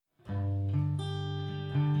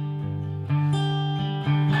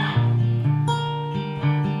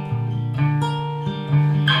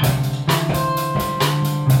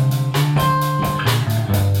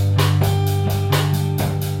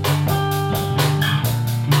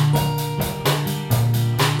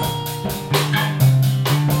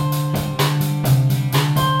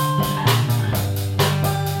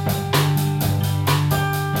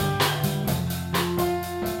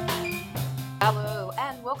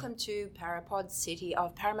welcome to Parapod City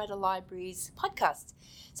of Parramatta Library's podcast.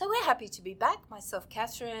 So we're happy to be back, myself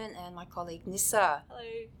Catherine and my colleague Nissa. Hello.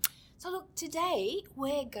 So look, today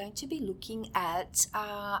we're going to be looking at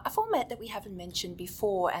a format that we haven't mentioned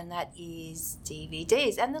before, and that is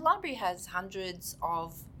DVDs. And the library has hundreds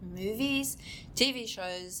of movies, TV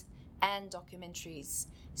shows and documentaries,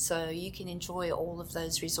 so you can enjoy all of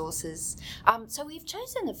those resources. So we've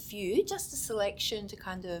chosen a few, just a selection to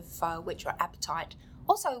kind of whet your appetite.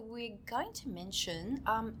 Also, we're going to mention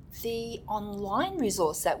the online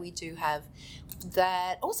resource that we do have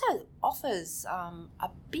that also offers a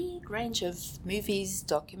big range of movies,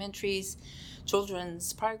 documentaries,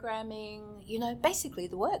 children's programming, basically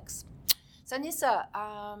the works. So Nissa,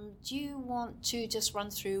 do you want to just run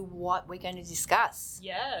through what we're going to discuss?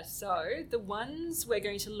 Yeah, so the ones we're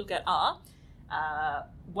going to look at are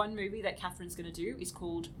one movie that Catherine's going to do is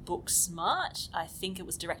called Booksmart. I think it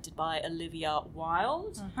was directed by Olivia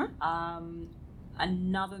Wilde. Mm-hmm.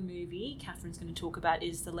 Another movie Catherine's going to talk about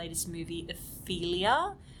is the latest movie,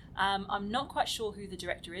 Ophelia. I'm not quite sure who the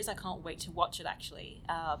director is. I can't wait to watch it, actually,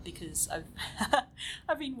 because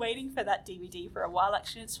I've been waiting for that DVD for a while,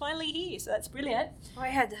 actually. It's finally here, so that's brilliant. I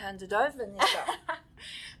had to hand it over, Nissa.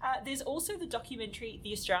 There's also the documentary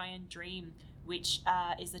The Australian Dream, which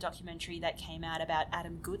is the documentary that came out about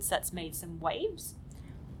Adam Goodes that's made some waves.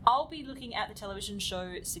 I'll be looking at the television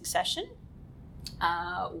show Succession,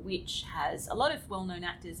 which has a lot of well-known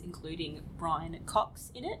actors, including Brian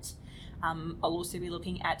Cox in it. I'll also be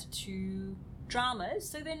looking at two dramas.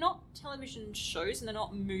 So they're not television shows and they're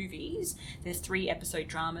not movies. There's 3-episode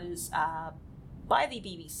dramas by the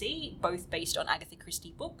BBC, both based on Agatha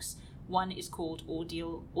Christie books. One is called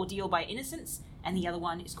Ordeal by Innocence, and the other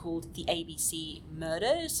one is called The ABC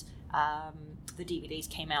Murders. The DVDs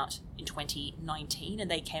came out in 2019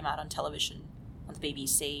 and they came out on television on the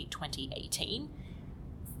BBC 2018.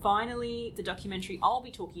 Finally, the documentary I'll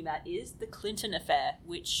be talking about is The Clinton Affair,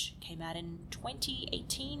 which came out in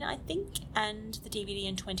 2018, I think, and the DVD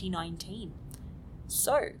in 2019.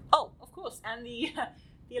 So, of course, and the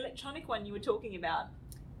electronic one you were talking about,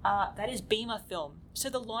 that is Beamer Film. So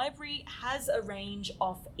the library has a range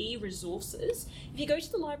of e-resources. If you go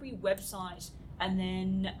to the library website and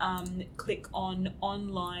then click on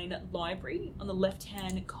Online Library on the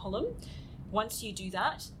left-hand column, once you do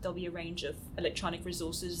that, there'll be a range of electronic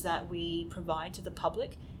resources that we provide to the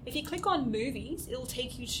public. If you click on movies, it'll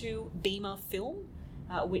take you to Beamer Film,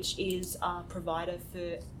 which is a provider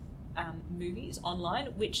for movies online,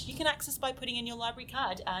 which you can access by putting in your library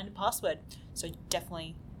card and password. So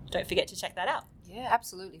definitely don't forget to check that out. Yeah,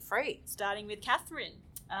 absolutely free. Starting with Catherine.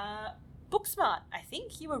 Booksmart, I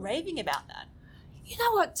think you were raving about that. You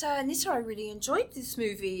know what, Nissa, I really enjoyed this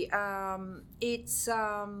movie.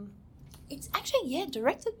 It's actually,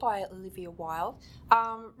 directed by Olivia Wilde,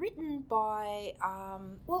 written by,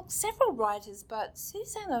 several writers, but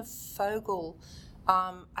Susanna Fogel,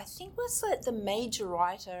 I think was the major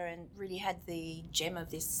writer and really had the gem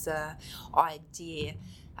of this idea.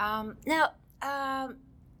 Now,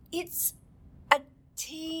 it's a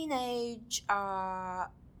teenage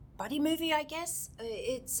buddy movie, I guess.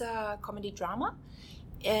 It's a comedy drama.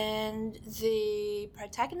 And the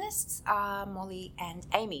protagonists are Molly and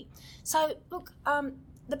Amy. So, look,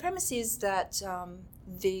 the premise is that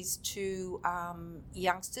these two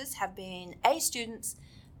youngsters have been A students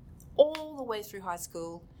all the way through high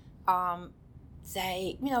school.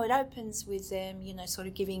 It opens with them, sort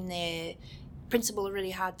of giving their principal a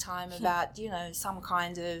really hard time about, some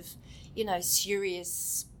kind of,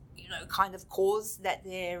 serious, kind of cause that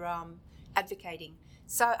they're advocating.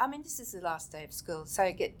 So, this is the last day of school, so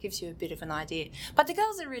it gives you a bit of an idea. But the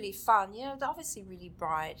girls are really fun, they're obviously really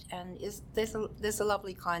bright, and there's a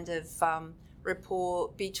lovely kind of rapport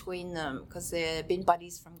between them because they've been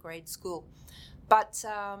buddies from grade school. But,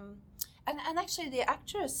 and actually the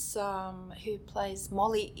actress who plays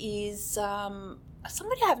Molly is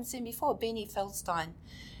somebody I haven't seen before, Beanie Feldstein.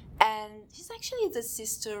 And she's actually the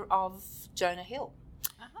sister of Jonah Hill.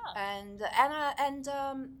 Uh-huh. And Anna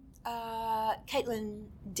Caitlin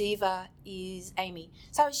Dever is Amy.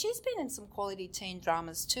 So she's been in some quality teen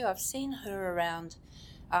dramas too. I've seen her around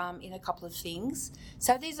in a couple of things.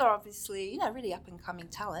 So these are obviously, really up-and-coming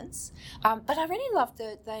talents. But I really loved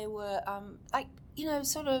that they were,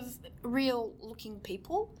 sort of real-looking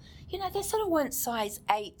people. They sort of weren't size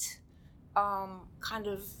 8 kind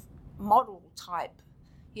of model type,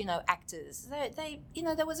 actors. They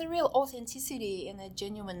there was a real authenticity and a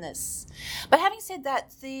genuineness. But having said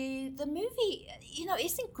that, the movie,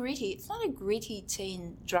 isn't gritty. It's not a gritty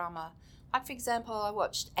teen drama Like, for example, I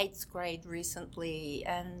watched Eighth Grade recently,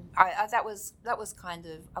 and I that was kind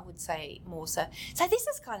of, I would say, more so. So this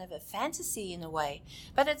is kind of a fantasy in a way,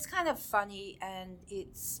 but it's kind of funny, and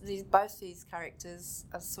both these characters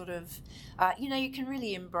are sort of, you can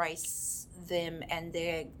really embrace them and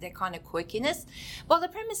their kind of quirkiness. Well, the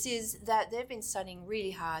premise is that they've been studying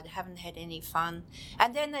really hard, haven't had any fun,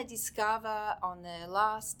 and then they discover on their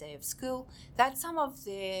last day of school that some of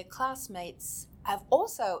their classmates have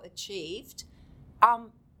also achieved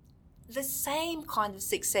the same kind of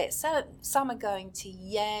success. So some are going to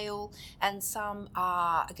Yale and some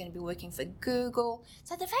are going to be working for Google.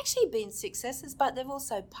 So they've actually been successes, but they've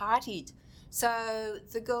also partied. So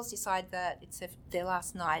the girls decide that it's their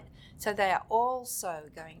last night, so they are also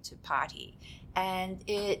going to party. And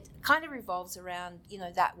it kind of revolves around,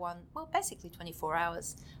 that one, well, basically 24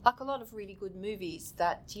 hours, like a lot of really good movies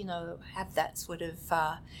that, have that sort of,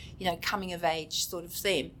 coming of age sort of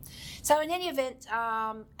theme. So in any event,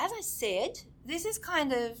 as I said, this is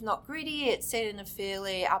kind of not gritty. It's set in a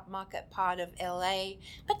fairly upmarket part of LA.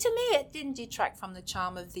 But to me, it didn't detract from the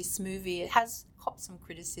charm of this movie. It has copped some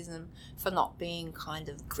criticism for not being kind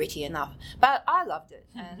of gritty enough. But I loved it.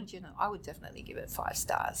 And, I would definitely give it 5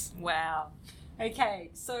 stars. Wow. Okay,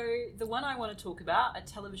 so the one I want to talk about, a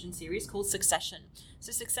television series called Succession.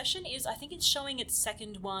 So Succession is, I think it's showing its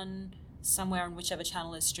second one somewhere on whichever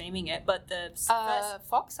channel is streaming it, but the first...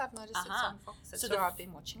 Fox, I've noticed it's on Fox. That's where I've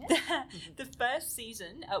been watching it. The first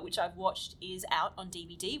season, which I've watched, is out on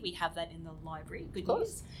DVD. We have that in the library. Good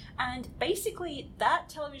news. And basically, that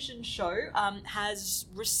television show has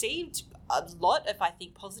received a lot of, I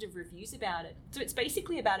think, positive reviews about it. So it's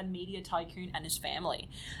basically about a media tycoon and his family.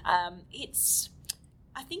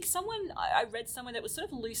 I think I read somewhere that was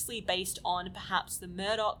sort of loosely based on perhaps the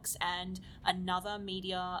Murdochs and another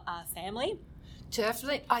media family.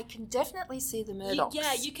 Definitely, I can definitely see the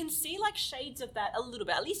Murdochs. You can see like shades of that a little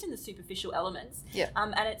bit, at least in the superficial elements. Yeah.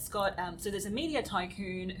 And it's got, so there's a media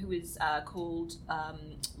tycoon who is called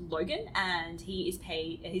Logan, and he's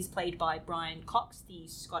played by Brian Cox, the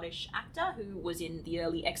Scottish actor who was in the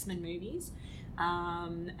early X-Men movies.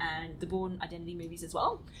 And the Bourne Identity movies as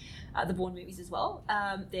well.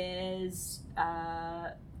 There's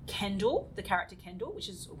Kendall, the character Kendall, which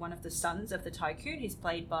is one of the sons of the tycoon. He's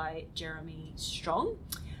played by Jeremy Strong.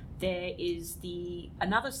 There is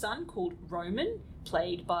another son called Roman,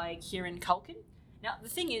 played by Kieran Culkin. Now, the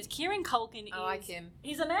thing is, Kieran Culkin I like him.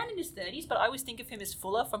 He's a man in his 30s, but I always think of him as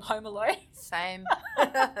Fuller from Home Alone. Same.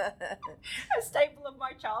 A staple of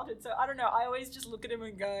my childhood. So, I don't know, I always just look at him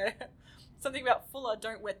and go... Something about Fuller,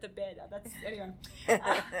 don't wet the bed. Anyway.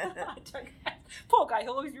 Poor guy,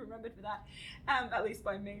 he'll always be remembered for that, at least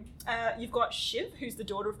by me. You've got Shiv, who's the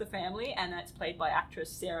daughter of the family, and that's played by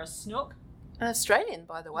actress Sarah Snook. An Australian,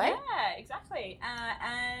 by the way. Yeah, exactly.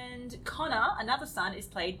 And Connor, another son, is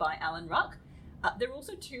played by Alan Ruck. There are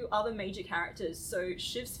also 2 other major characters. So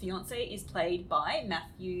Shiv's fiance is played by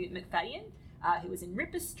Matthew McFadden, who was in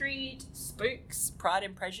Ripper Street, Spooks, Pride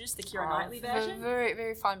and Prejudice, the Keira Knightley version. Very,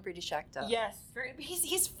 very fine British actor. Yes,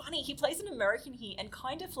 he's funny. He plays an American here, and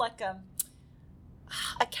kind of like a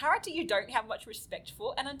character you don't have much respect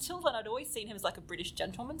for. And until then, I'd always seen him as like a British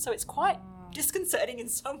gentleman, so it's quite disconcerting in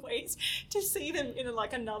some ways to see them in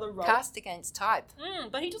like another role. Cast against type.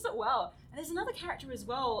 But he does it well. And there's another character as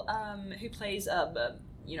well who plays a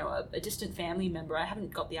distant family member. I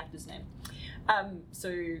haven't got the actor's name.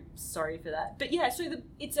 So sorry for that. But yeah, so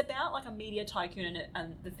it's about like a media tycoon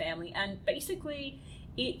and the family, and basically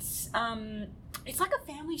it's like a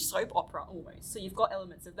family soap opera almost. So you've got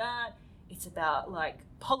elements of that. It's about like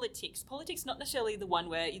politics, not necessarily the one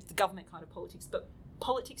where it's the government kind of politics, but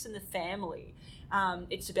politics in the family.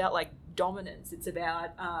 It's about like dominance. It's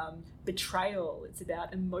about betrayal. It's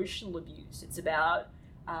about emotional abuse. It's about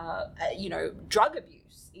drug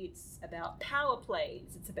abuse. It's about power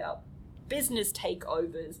plays. It's about business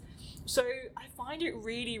takeovers. So I find it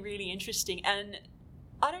really, really interesting, and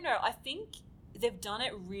I don't know, I think they've done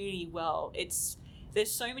it really well. There's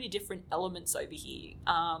so many different elements over here,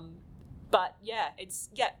 but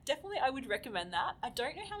definitely I would recommend that. I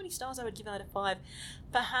don't know how many stars I would give out of 5.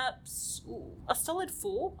 Perhaps a solid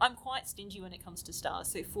 4. I'm quite stingy when it comes to stars,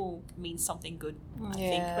 so 4 means something good, I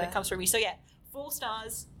think, when it comes from me. So 4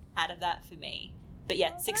 stars out of that for me. But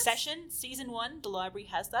Succession season 1, the library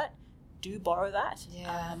has that. Do borrow that.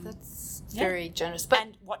 Yeah, that's very generous. But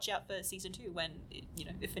and watch out for season 2 when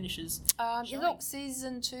it finishes. Look,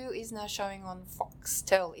 season 2 is now showing on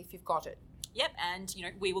Foxtel if you've got it. Yep, and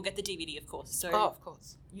we will get the DVD, of course. So of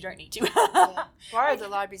course, you don't need to. Borrow the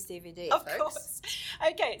library's DVD, of folks. Course.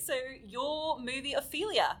 Okay, so your movie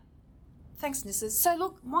Ophelia. Thanks, Nissa. So,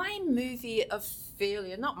 look, my movie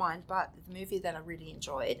Ophelia, not mine, but the movie that I really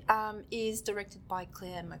enjoyed, is directed by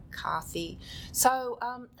Claire McCarthy. So,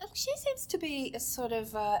 she seems to be a sort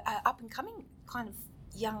of up-and-coming kind of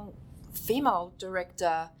young female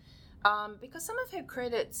director, because some of her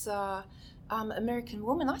credits are American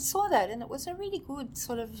Woman. I saw that, and it was a really good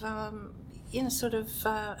sort of,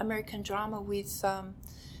 American drama with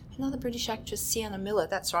another British actress, Sienna Miller,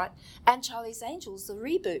 that's right, and Charlie's Angels, the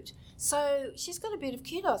reboot. So she's got a bit of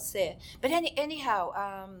kudos there. But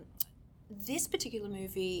anyhow, this particular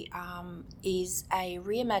movie is a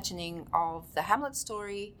reimagining of the Hamlet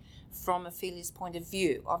story from Ophelia's point of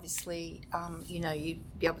view. Obviously,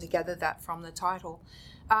 you'd be able to gather that from the title.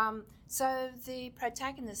 So the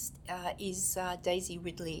protagonist is Daisy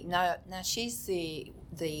Ridley. Now she's the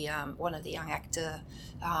one of the young actor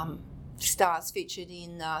stars featured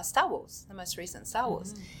in Star Wars, the most recent Star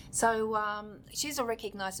Wars. So she's a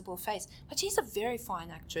recognisable face, but she's a very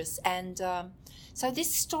fine actress. And so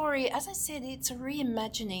this story, as I said, it's a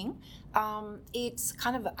reimagining. It's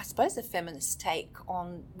kind of, I suppose, a feminist take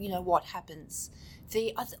on, what happens.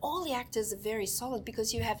 All the actors are very solid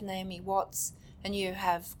because you have Naomi Watts and you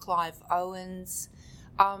have Clive Owens.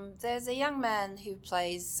 There's a young man who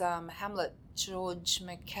plays Hamlet, George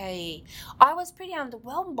McKay. I was pretty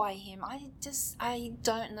underwhelmed by him. I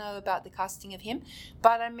don't know about the casting of him,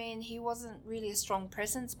 but I mean, he wasn't really a strong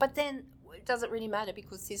presence. But then it doesn't really matter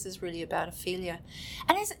because this is really about Ophelia.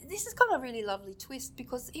 And this has got a really lovely twist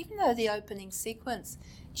because even though the opening sequence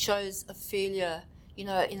shows Ophelia, in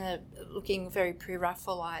a looking very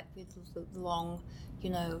pre-Raphaelite with long,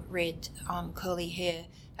 red curly hair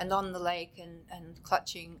and on the lake and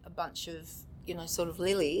clutching a bunch of sort of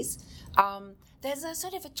lilies, there's a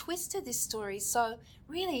sort of a twist to this story. So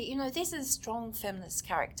really, this is a strong feminist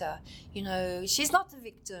character. She's not the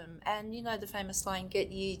victim, and the famous line,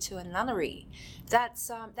 "Get ye to a nunnery." That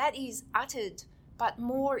is uttered, but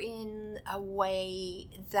more in a way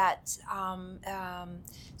that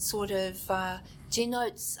sort of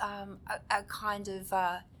denotes a kind of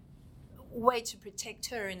way to protect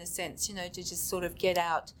her, in a sense, to just sort of get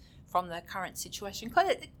out from the current situation,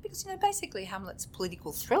 because basically Hamlet's a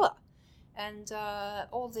political thriller, and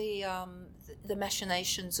all the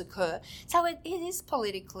machinations occur. So it is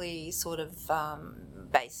politically sort of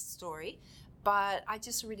based story, but I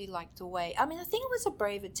just really liked the way. I mean, I think it was a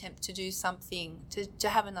brave attempt to do something to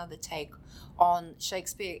have another take on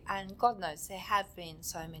Shakespeare, and God knows there have been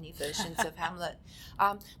so many versions of Hamlet,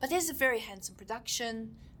 but there's a very handsome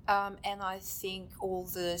production. And I think all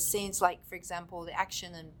the scenes, like, for example, the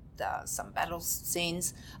action and some battle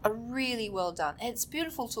scenes are really well done. And it's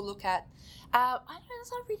beautiful to look at. I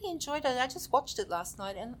really enjoyed it. I just watched it last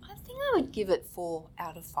night, and I think I would give it 4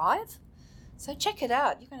 out of 5. So check it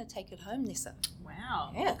out. You're going to take it home, Nissa.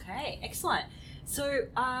 Wow. Yeah. Okay, excellent. So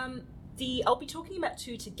I'll be talking about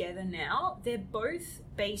 2 together now. They're both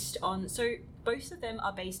based on... So both of them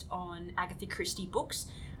are based on Agatha Christie books.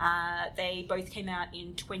 They both came out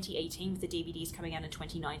in 2018, with the DVDs coming out in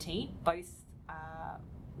 2019. Both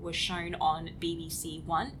were shown on BBC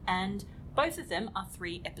One, and both of them are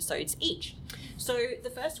 3 episodes each. So the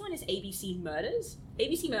first one is ABC Murders.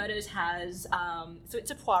 ABC Murders has, so it's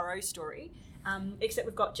a Poirot story, except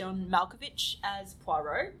we've got John Malkovich as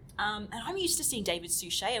Poirot. And I'm used to seeing David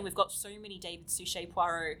Suchet, and we've got so many David Suchet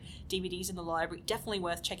Poirot DVDs in the library. Definitely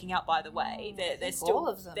worth checking out, by the way. They're still, all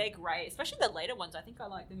of them. They're great, especially the later ones. I think I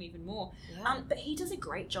like them even more. Yeah. But he does a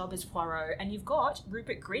great job as Poirot, and you've got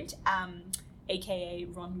Rupert Grint, aka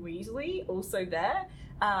Ron Weasley, also there.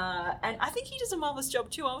 And I think he does a marvelous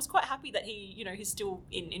job too. I was quite happy that he's still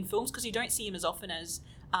in films, because you don't see him as often as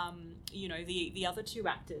the other 2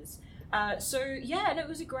 actors. It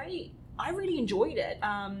was a great. I really enjoyed it.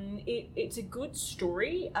 It's a good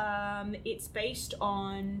story. It's based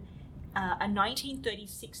on a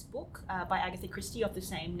 1936 book by Agatha Christie of the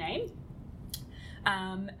same name.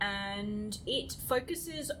 And it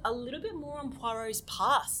focuses a little bit more on Poirot's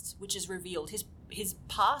past, which is revealed. His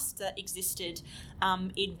past that existed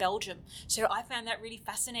in Belgium. So I found that really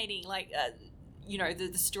fascinating,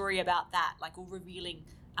 the story about that, like, all revealing,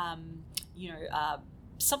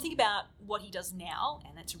 something about what he does now,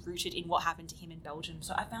 and it's rooted in what happened to him in Belgium.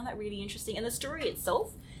 So I found that really interesting. And the story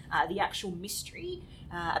itself, the actual mystery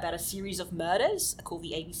about a series of murders called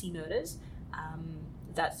the ABC Murders,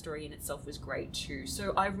 that story in itself was great too.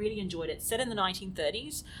 So I really enjoyed it. Set in the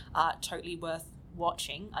 1930s, totally worth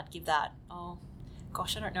watching. I'd give that, I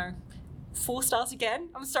don't know, 4 stars again.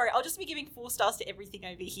 I'm sorry, I'll just be giving 4 stars to everything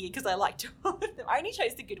over here because I like to all of them. I only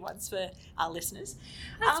chose the good ones for our listeners.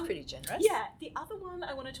 That's pretty generous. Yeah, the other one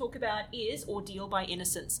I want to talk about is Ordeal by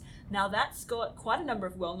Innocence. Now that's got quite a number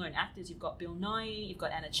of well-known actors. You've got Bill Nighy, you've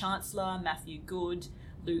got Anna Chancellor, Matthew Good,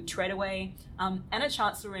 Luke Treadaway. Anna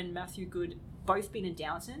Chancellor and Matthew Good both been in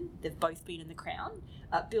Downton. They've both been in The Crown.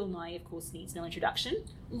 Bill Nighy, of course, needs no introduction.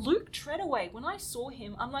 Luke Treadaway, when I saw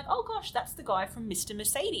him, I'm like, oh gosh, that's the guy from Mr.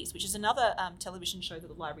 Mercedes, which is another television show that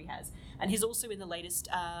the library has. And he's also in the latest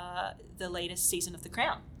season of The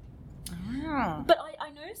Crown. Oh. But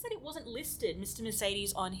I noticed that it wasn't listed, Mr.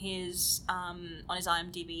 Mercedes, on his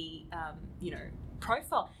IMDb,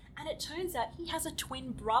 profile. And it turns out he has a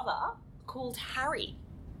twin brother called Harry.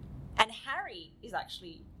 And Harry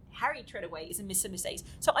Treadaway is a Mr. Mercedes.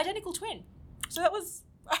 So identical twin. So that was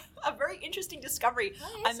a very interesting discovery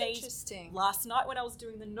I made last night when I was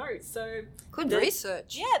doing the notes. So good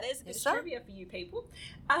research. Yeah, there's trivia for you people.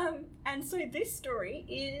 And so this story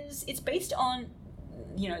it's based on,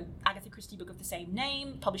 Agatha Christie book of the same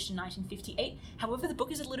name, published in 1958. However, the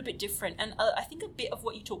book is a little bit different. And I think a bit of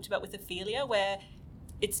what you talked about with Ophelia, where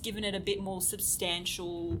it's given it a bit more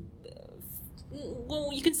substantial,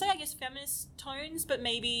 well, you can say, I guess, feminist tones, but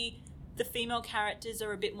maybe the female characters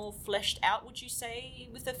are a bit more fleshed out, would you say,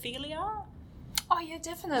 with Ophelia? Oh, yeah,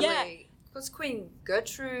 definitely. Yeah. Because Queen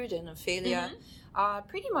Gertrude and Ophelia are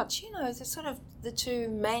pretty much, they're sort of the two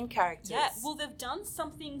main characters. Yeah, well, they've done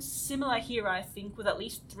something similar here, I think, with at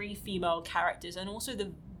least 3 female characters. And also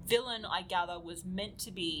the villain, I gather, was meant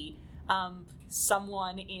to be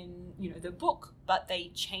someone in, the book, but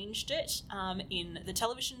they changed it in the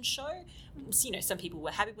television show. So, some people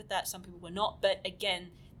were happy with that, some people were not. But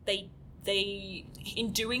again, they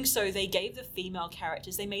in doing so, they gave the female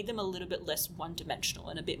characters, they made them a little bit less one-dimensional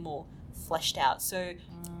and a bit more fleshed out. So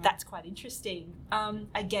that's quite interesting.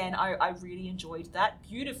 Again, I really enjoyed that.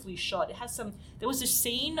 Beautifully shot. It has there was a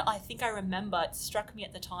scene, I think I remember, it struck me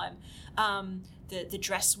at the time, the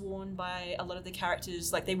dress worn by a lot of the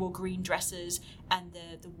characters, like they wore green dresses and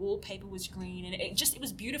the wallpaper was green, and it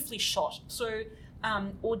was beautifully shot. So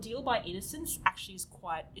Ordeal by Innocence actually is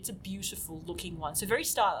it's a beautiful looking one. So very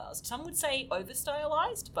stylized. Some would say over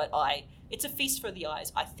stylized, but it's a feast for the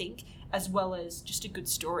eyes, I think, as well as just a good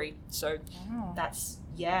story. So that's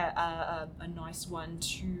a nice one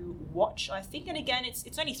to watch, I think. And again,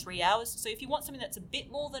 it's only 3 hours. So if you want something that's a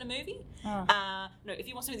bit more than a movie, if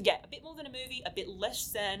you want something a bit more than a movie, a bit less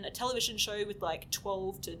than a television show with like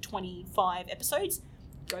 12 to 25 episodes,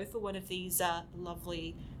 go for one of these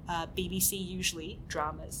lovely BBC usually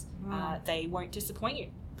dramas. They won't disappoint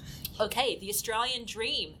you. Okay, The Australian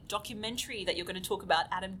Dream documentary that you're going to talk about,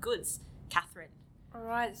 Adam Goodes. Catherine, all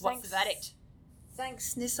right, what's the verdict?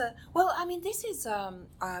 Thanks, Nissa. Well, I mean, this is a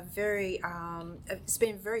very, it's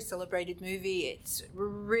been a very celebrated movie. It's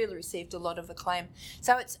really received a lot of acclaim.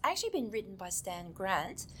 So it's actually been written by Stan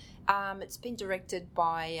Grant. It's been directed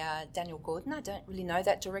by Daniel Gordon. I don't really know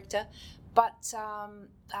that director. But,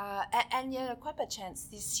 quite by chance,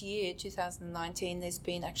 this year, 2019, there's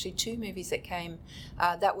been actually 2 movies that came,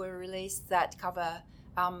 that were released that cover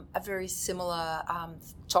a very similar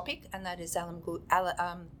topic, and that is Adam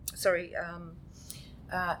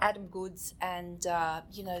Goodes and,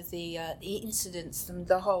 the incidents and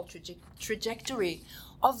the whole trajectory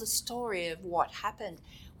of the story of what happened,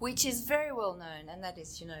 which is very well known, and that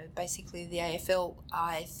is, basically the AFL,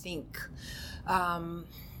 I think,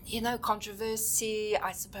 controversy,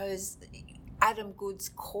 I suppose, Adam Goodes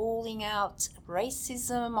calling out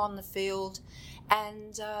racism on the field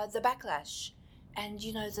and the backlash and,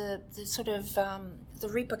 the sort of the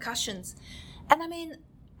repercussions. And I mean,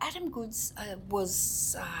 Adam Goodes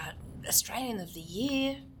was Australian of the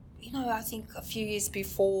Year, I think a few years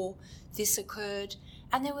before this occurred.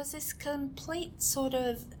 And there was this complete sort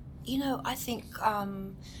of, I think,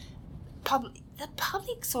 the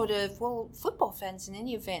public sort of, football fans in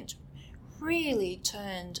any event really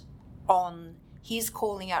turned on his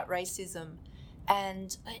calling out racism.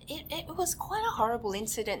 And it was quite a horrible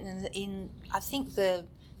incident in I think, the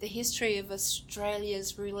history of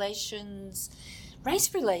Australia's race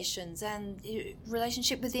relations and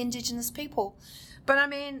relationship with the Indigenous people. But I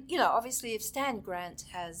mean, obviously if Stan Grant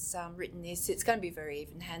has written this, it's going to be very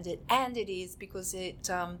even-handed, and it is, because it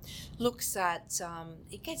looks at,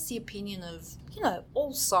 it gets the opinion of,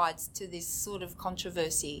 all sides to this sort of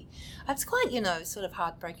controversy. It's quite, sort of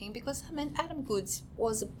heartbreaking, because, I mean, Adam Goodes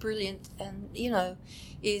was a brilliant and,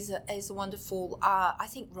 is a wonderful, I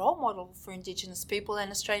think, role model for Indigenous people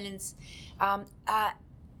and Australians,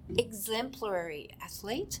 exemplary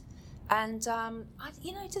athlete. and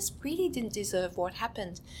just really didn't deserve what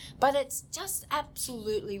happened. But it's just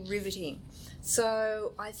absolutely riveting.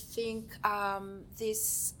 So I think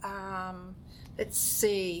this. Let's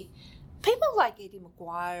see, people like Eddie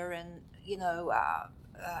McGuire and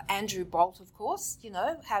Andrew Bolt, of course,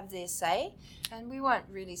 have their say, and we won't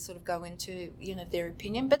really sort of go into, their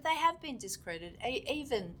opinion, but they have been discredited.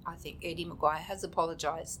 Even, I think, Eddie McGuire has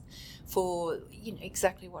apologised for,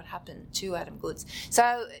 exactly what happened to Adam Goodes.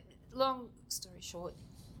 So, long story short,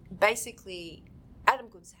 basically, Adam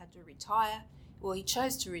Goodes had to retire. Well, he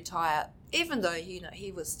chose to retire, even though,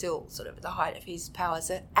 he was still sort of at the height of his powers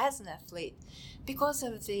as an athlete, because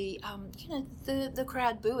of the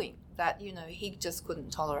crowd booing that, he just couldn't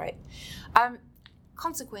tolerate.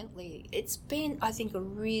 Consequently, it's been, I think, a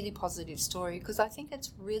really positive story, because I think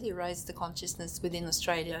it's really raised the consciousness within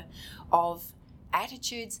Australia of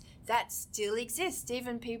attitudes that still exist,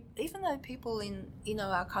 even though people in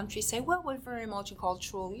our country say, well, we're very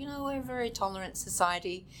multicultural, we're a very tolerant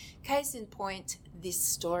society. Case in point, this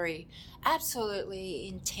story, absolutely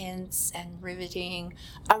intense and riveting,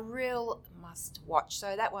 a real must watch.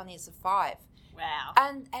 So that one is a 5. Wow.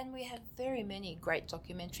 And we have very many great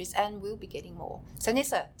documentaries, and we'll be getting more. So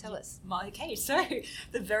Nissa, tell us. Okay, so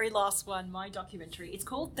the very last one, my documentary, it's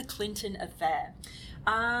called The Clinton Affair.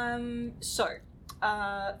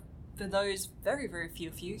 For those very, very few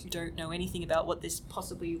of you who don't know anything about what this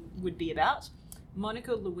possibly would be about,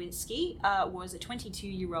 Monica Lewinsky was a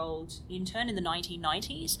 22-year-old intern in the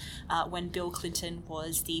 1990s when Bill Clinton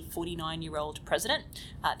was the 49-year-old president.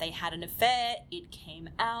 They had an affair. It came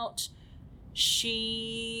out.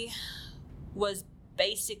 She was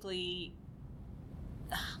basically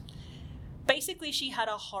she had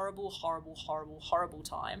a horrible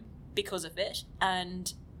time because of it,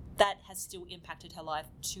 and that has still impacted her life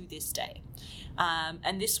to this day.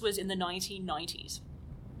 And this was in the 1990s.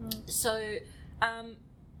 So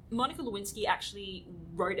Monica Lewinsky actually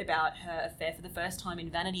wrote about her affair for the first time in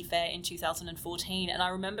Vanity Fair in 2014, and I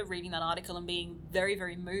remember reading that article and being very,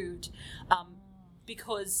 very moved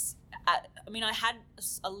because, I had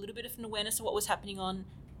a little bit of an awareness of what was happening on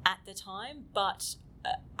at the time, but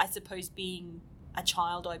I suppose being a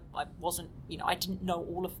child, I wasn't, I didn't know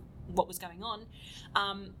all of what was going on.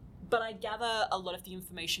 But I gather a lot of the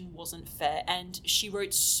information wasn't fair, and she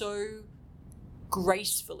wrote so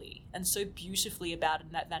gracefully and so beautifully about it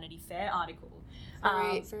in that Vanity Fair article.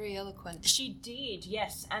 Very eloquent. She did,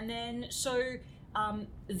 yes. And then,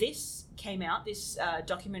 this came out, this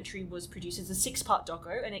documentary was produced as a 6-part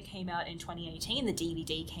doco, and it came out in 2018. The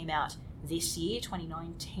DVD came out this year,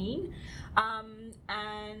 2019.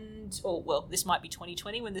 This might be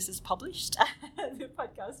 2020 when this is published, the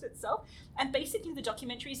podcast itself. And basically the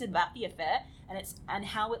documentary is about the affair and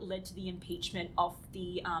how it led to the impeachment of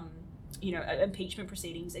the impeachment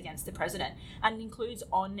proceedings against the president, and it includes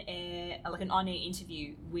an on-air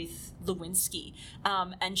interview with Lewinsky.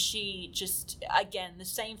 And she just, again, the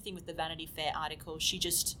same thing with the Vanity Fair article, she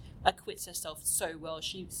just acquits herself so well.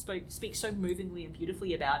 She speaks so movingly and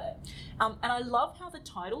beautifully about it. And I love how the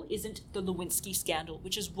title isn't the Lewinsky scandal,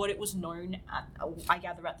 which is what it was known at, I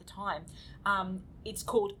gather, at the time. It's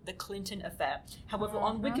called the Clinton Affair. However,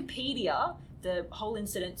 on Wikipedia, the whole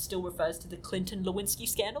incident still refers to the Clinton-Lewinsky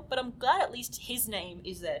scandal, but I'm glad at least his name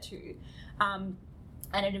is there too. And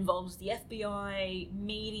it involves the FBI,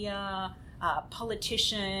 media,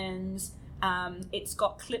 politicians. It's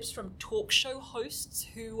got clips from talk show hosts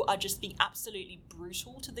who are just being absolutely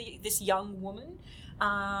brutal to this young woman.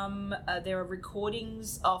 There are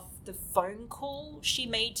recordings of the phone call she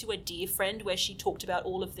made to a dear friend where she talked about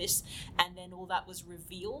all of this, and then all that was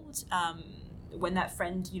revealed when that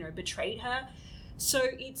friend, betrayed her. So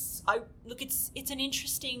it's an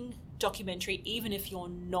interesting documentary, even if you're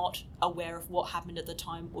not aware of what happened at the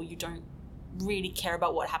time, or you don't really care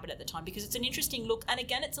about what happened at the time, because it's an interesting look. And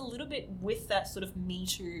again, it's a little bit with that sort of Me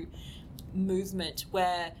Too movement,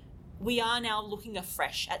 where we are now looking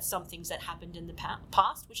afresh at some things that happened in the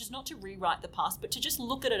past, which is not to rewrite the past, but to just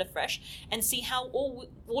look at it afresh and see how all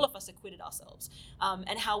of us acquitted ourselves,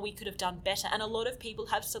 and how we could have done better. And a lot of people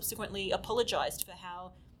have subsequently apologized for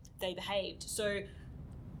how they behaved. So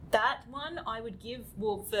that one I would give,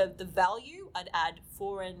 for the value, I'd add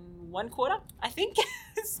 4 1/4, I think,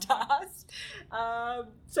 stars.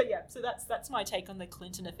 So that's my take on the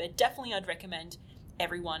Clinton affair. Definitely I'd recommend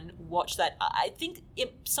everyone watch that. I think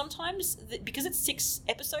sometimes, because it's 6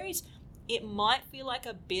 episodes, it might feel like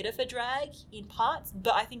a bit of a drag in parts,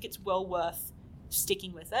 but I think it's well worth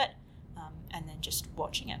sticking with it, and then just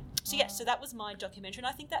watching it. So that was my documentary, and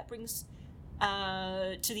I think that brings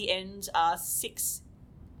to the end 6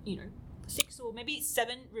 6 or maybe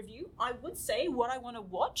 7 review, I would say what I want to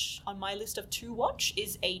watch on my list of to watch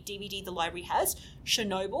is a DVD the library has,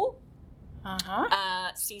 Chernobyl,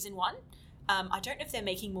 season 1. I don't know if they're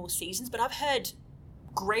making more seasons, but I've heard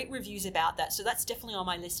great reviews about that, so that's definitely on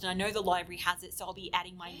my list, and I know the library has it, so I'll be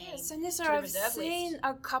adding my name So to Nessa, the I've reserve seen list.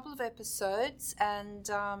 a couple of episodes, and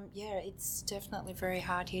it's definitely very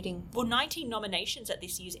hard hitting. Well, 19 nominations at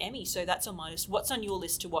this year's Emmy, so that's on my list. What's on your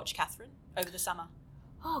list to watch, Catherine, over the summer?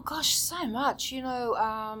 Oh gosh, so much. You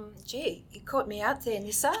caught me out there,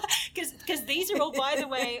 Nissa. Because these are all, by the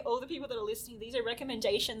way, all the people that are listening, these are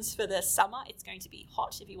recommendations for the summer. It's going to be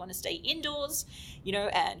hot if you want to stay indoors,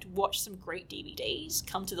 and watch some great DVDs.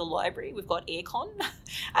 Come to the library. We've got aircon.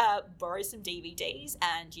 Borrow some DVDs,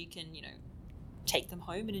 and you can, take them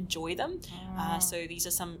home and enjoy them. So these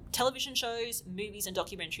are some television shows, movies, and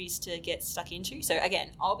documentaries to get stuck into. So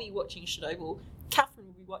again, I'll be watching Chernobyl. Catherine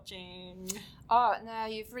will be watching. Oh, now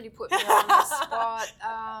you've really put me on the spot.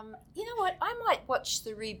 You know what? I might watch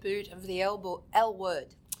the reboot of the L Word.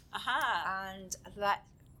 Aha. And that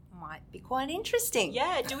might be quite interesting.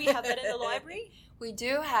 Yeah. Do we have that in the library? We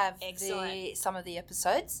do have Excellent. some of the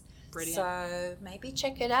episodes. Brilliant. So maybe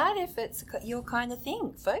check it out if it's your kind of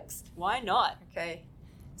thing, folks. Why not? Okay.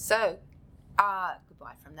 So,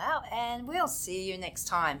 goodbye from now, and we'll see you next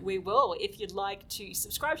time. We will. If you'd like to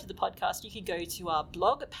subscribe to the podcast, you can go to our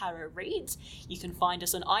blog, Para Reads. You can find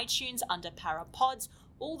us on iTunes under Para Pods,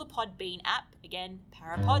 or the Podbean app. Again,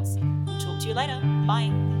 Para Pods. We'll talk to you later.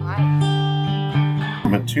 Bye. Bye. The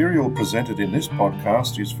material presented in this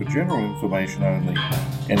podcast is for general information only.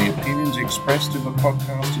 Any opinions expressed in the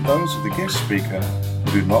podcast are those of the guest speaker and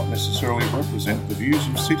do not necessarily represent the views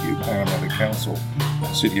of City of Parramatta Council.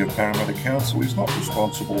 City of Parramatta Council is not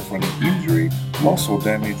responsible for any injury, loss or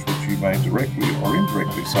damage which you may directly or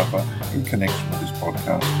indirectly suffer in connection with this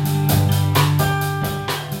podcast.